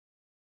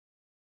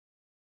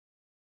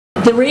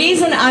The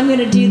reason I'm going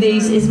to do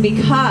these is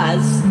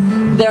because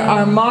there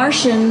are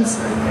Martians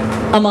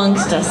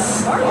amongst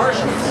us.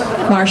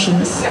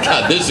 Martians.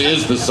 God, this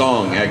is the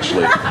song,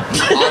 actually.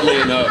 Oddly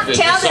enough, it's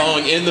the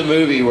song in the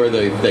movie where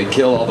they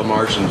kill all the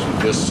Martians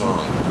with this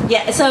song.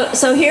 Yeah,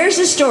 so here's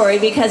the story,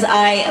 because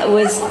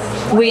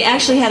we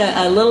actually had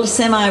a little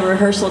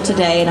semi-rehearsal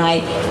today, and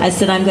I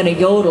said I'm going to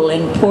yodel,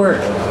 and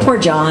poor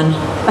John,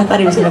 I thought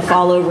he was going to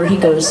fall over. He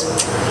goes,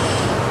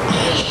 I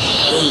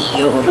hate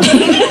yodeling.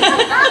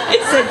 I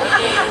said,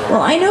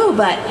 well, I know,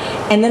 but...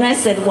 And then I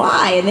said,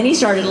 why? And then he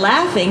started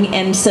laughing,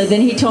 and so then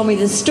he told me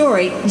this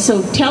story.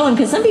 So tell him,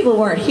 because some people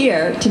weren't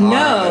here to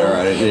know. All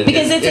right.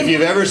 Because if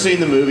you've ever seen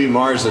the movie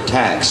Mars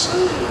Attacks,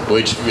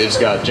 which it's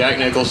got Jack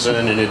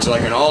Nicholson, and it's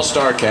like an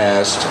all-star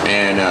cast,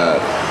 and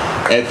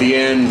at the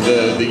end,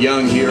 the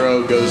young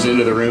hero goes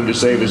into the room to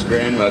save his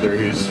grandmother,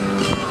 who's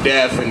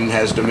deaf and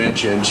has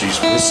dementia, and she's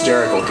a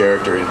hysterical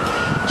character. And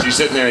she's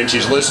sitting there and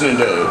she's listening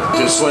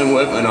to Slim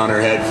Whitman on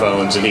her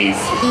headphones, and he's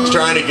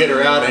trying to get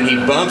her out, and he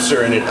bumps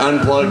her, and it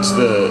unplugs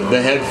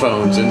the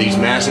headphones, and these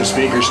massive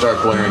speakers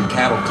start blaring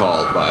Cattle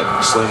Call by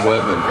Slim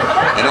Whitman.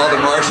 And all the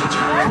Martians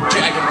are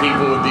jacking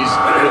people with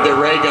their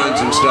ray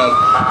guns and stuff,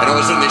 and all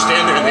of a sudden they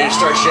stand there and they just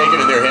start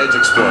shaking and their heads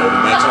explode,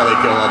 and that's how they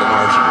kill all the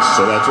Martians.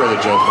 So that's where the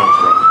joke comes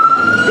from.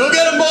 Go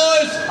get them,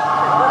 boys!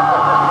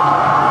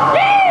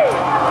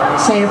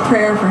 Say a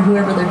prayer for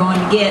whoever they're going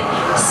to get.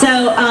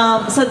 So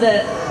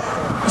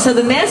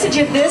the message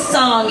of this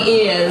song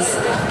is,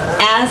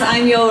 as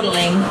I'm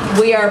yodeling,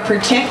 we are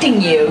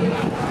protecting you.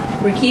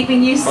 We're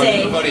keeping you safe.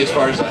 That's the funniest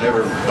part is I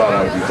never thought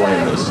I would be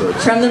playing this. So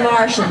from the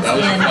Martians. That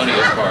was the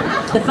funniest part.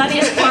 The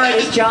funniest part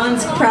is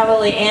John's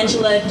probably,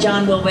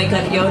 John will wake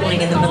up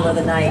yodeling in the middle of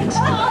the night.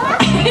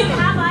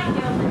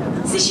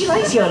 See, she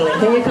likes yodeling.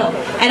 There you go.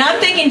 And I'm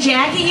thinking,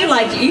 Jackie, you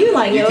like yodeling,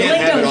 don't you? You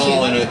can't have it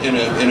all in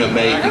a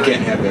mate. You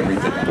can't have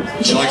everything.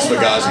 She likes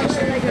Fugazi's.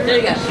 There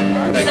you go.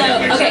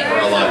 Okay.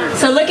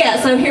 So look out.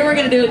 So here we're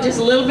gonna do just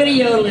a little bit of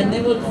yodeling.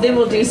 Then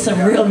we'll do some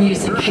real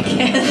music, I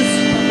guess.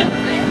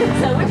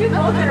 So we'll do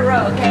both in a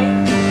row, okay?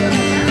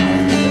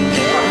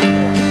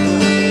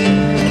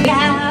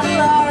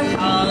 Cattle are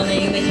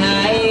calling, the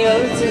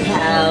coyotes are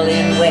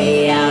howling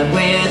way out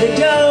where the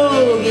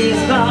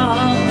doggies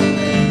bawl,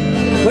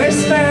 where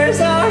spurs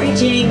are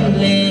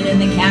jingling and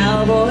the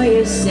cowboy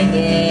is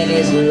singing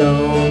his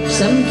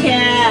lonesome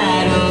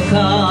cattle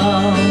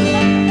call.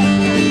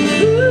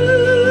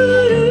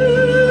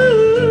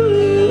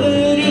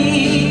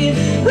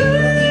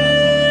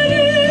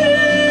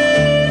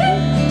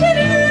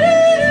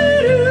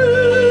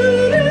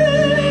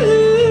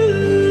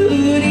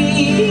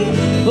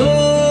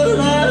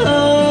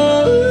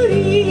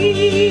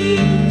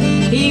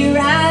 He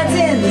rides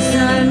in the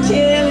sun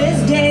till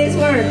his day's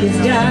work is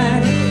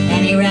done,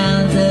 and he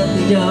rounds up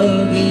the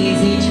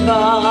doggies each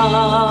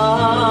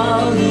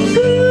fall.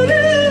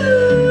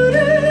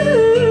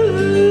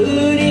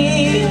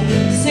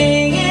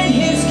 Singing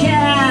his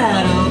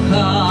cattle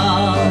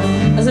call.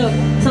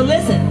 So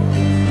listen,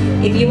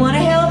 if you want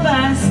to help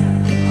us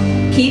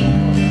keep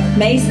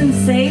Mason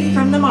safe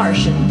from the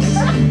Martians,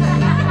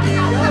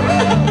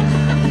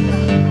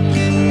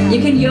 you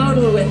can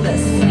yodel with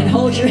us and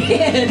hold your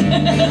head.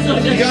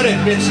 You gotta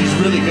admit she's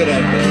really good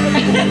at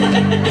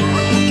it.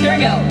 Here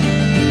we go.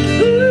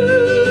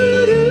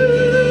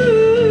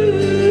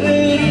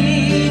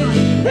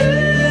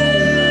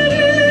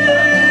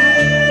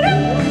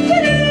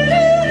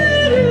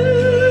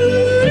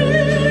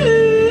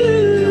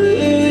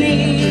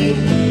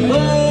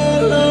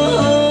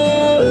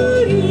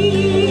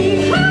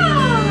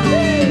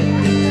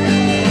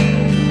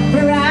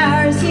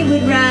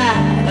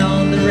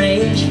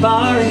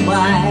 Far and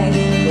wide,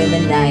 when the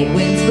night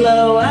winds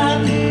blow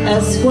up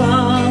a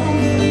squall,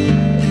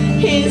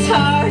 his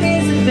heart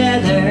is a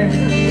feather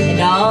in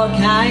all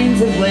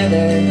kinds of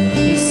weather.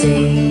 He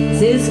sings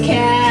his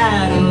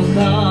cattle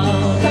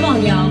call. Come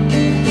on, y'all.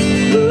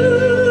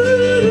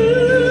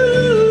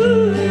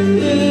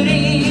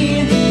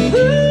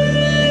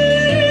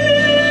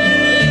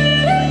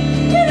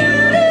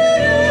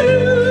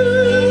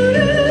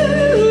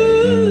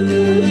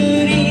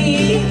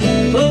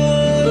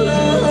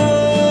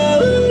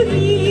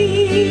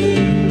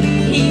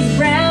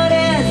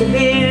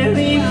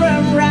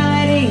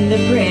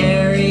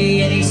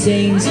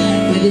 Sings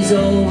with his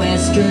old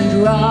western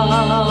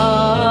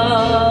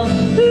drawl,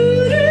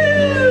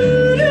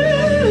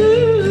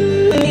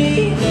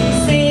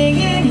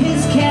 singing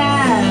his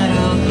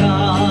cattle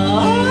call.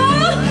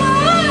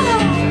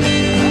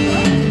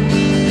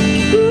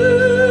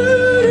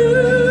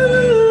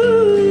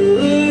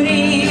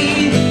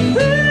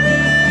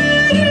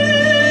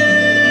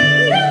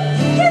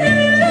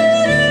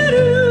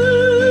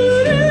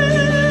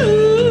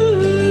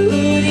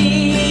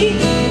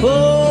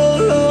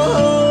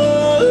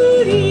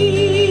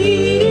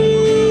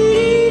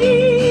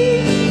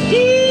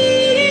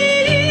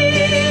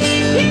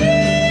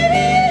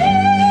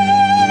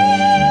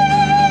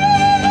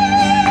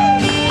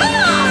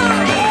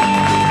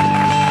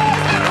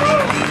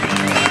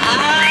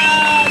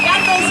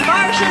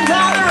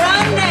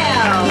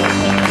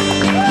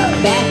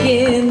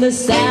 the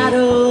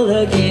saddle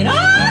again.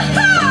 Out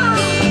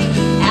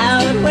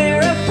where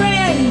a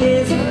friend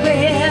is a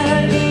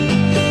friend,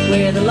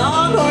 where the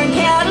longhorn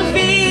cattle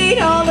feed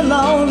on the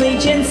lonely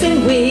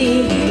ginseng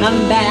weed.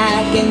 I'm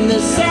back in the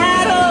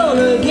saddle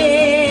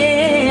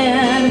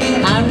again.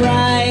 I'm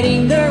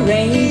riding the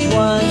range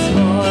once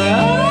more.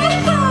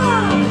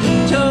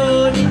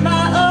 Toting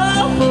my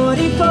old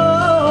 44,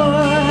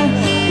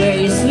 where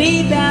you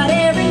sleep out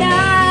every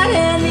night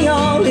and the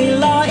only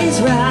law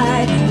is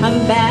right.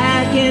 I'm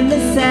back in the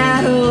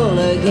saddle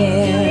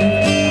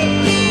again.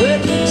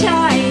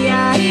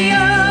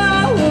 Whip-tie-yi-yo,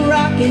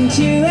 rocking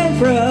to and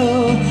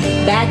fro,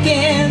 back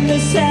in the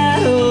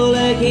saddle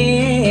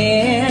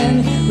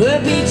again.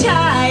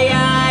 Whip-tie-yi,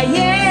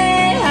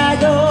 yeah, I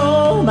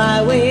go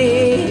my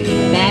way,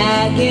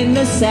 back in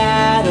the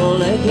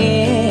saddle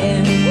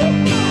again.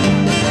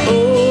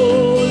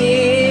 Oh,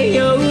 yeah,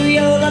 yo,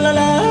 yo, la la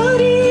la,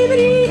 dee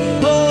dee,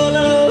 oh,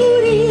 la la,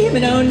 dee, me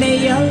no, ne,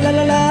 yo, la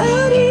la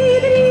la, dee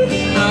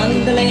dee,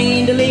 on the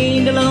lane, the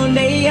lane, the lone,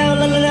 day, yo,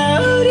 la la la,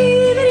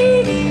 dee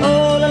dee,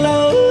 oh, la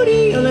la,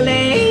 dee, oh, la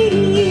lady.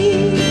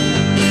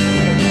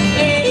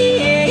 Hey,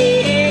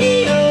 hey,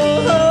 hey, oh,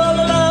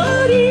 la la,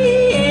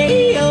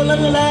 dee, oh, la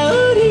la,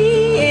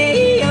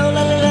 dee, oh,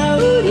 la la,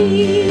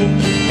 dee.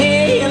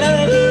 Hey, hello,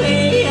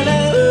 hey, hello,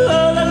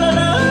 oh, la la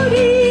la,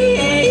 dee,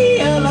 hey,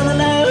 oh, la la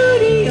la,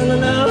 dee, oh, la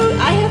la.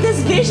 I have this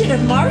vision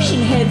of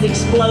Martian heads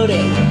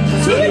exploding.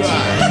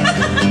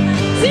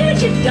 See what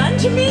you've done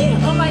to me?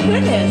 Oh my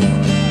goodness.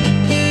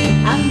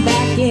 I'm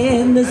back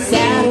in the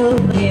saddle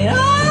again.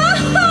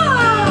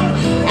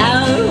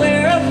 Out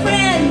where a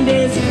friend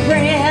is a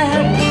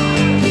friend,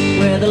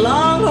 where the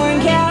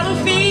longhorn cattle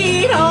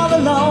feed all the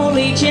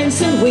lonely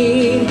ginseng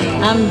weed.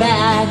 I'm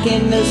back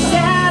in the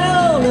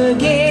saddle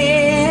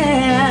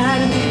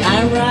again.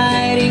 I'm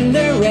riding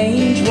the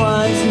range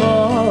once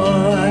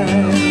more,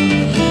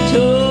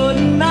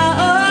 toting my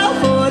old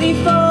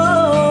 44,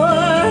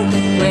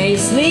 where you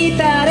sleep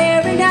out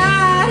every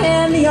night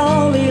and the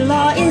only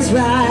law is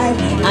right.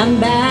 I'm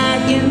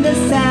back in the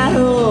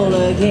saddle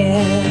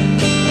again.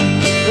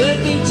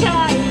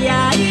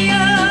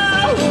 Whip-tie-yi-yo,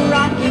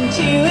 rocking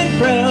to and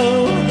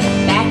fro,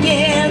 back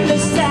in the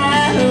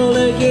saddle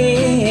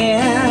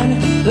again.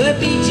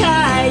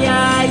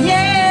 Whip-tie-yi,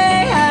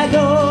 yeah, I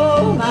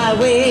go my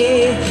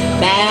way,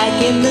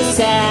 back in the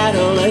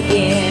saddle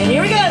again.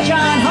 Here we go,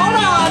 John, hold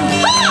on.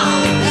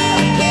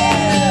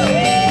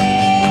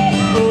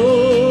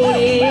 Oh,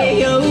 yeah,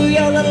 yo,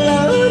 yo, la la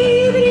la,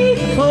 dee dee,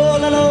 oh,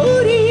 la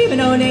la, dee, me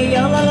no, ne,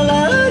 yo, la la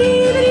la,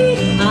 dee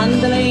dee, on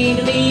the lane,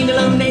 the lane, the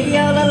lone, ne,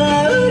 yo, la la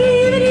la,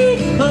 dee dee,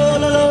 oh,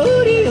 la la,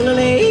 dee, oh, la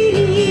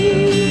lady.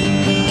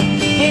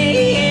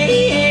 Hey,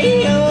 hey,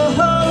 hey, oh,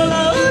 la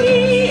la,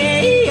 dee,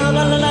 hey, oh,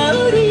 la la la,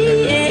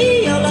 dee,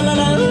 hey, oh, la la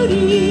la,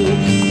 dee,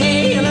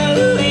 hey, hello,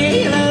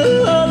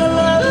 oh, la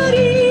la,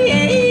 dee,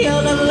 hey, oh,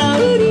 la la,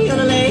 dee, oh,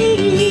 la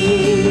lady.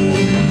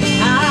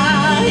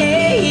 Ah,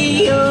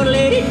 hey, oh,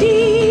 lady,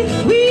 dee,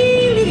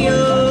 wee, lady,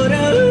 oh,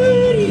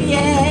 dee,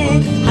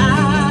 yeah.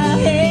 Ah,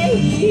 hey,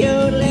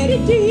 oh, lady,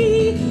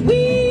 dee,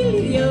 wee,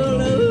 lady, oh,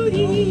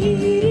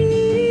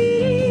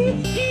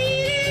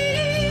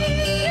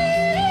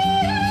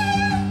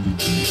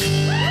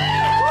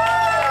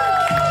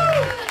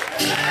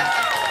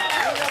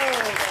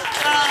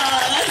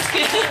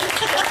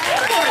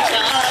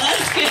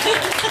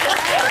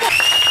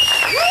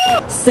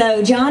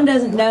 So John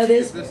doesn't know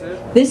this.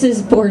 This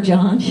is poor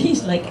John.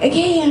 He's like,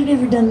 okay, I've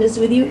never done this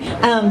with you.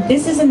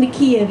 This is in the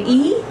key of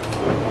E,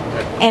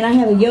 and I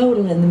have a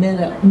yodel in the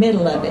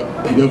middle of it.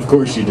 Of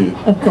course you do.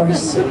 Of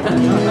course. Bring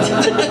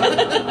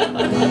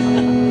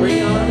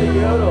on the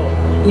yodel.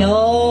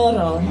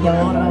 Yodel,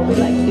 yodel. We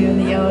like doing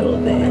the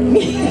yodel thing.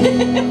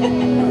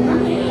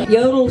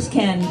 Yodels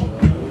can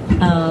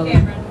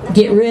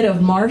get rid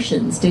of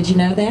Martians. Did you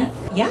know that?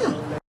 Yeah.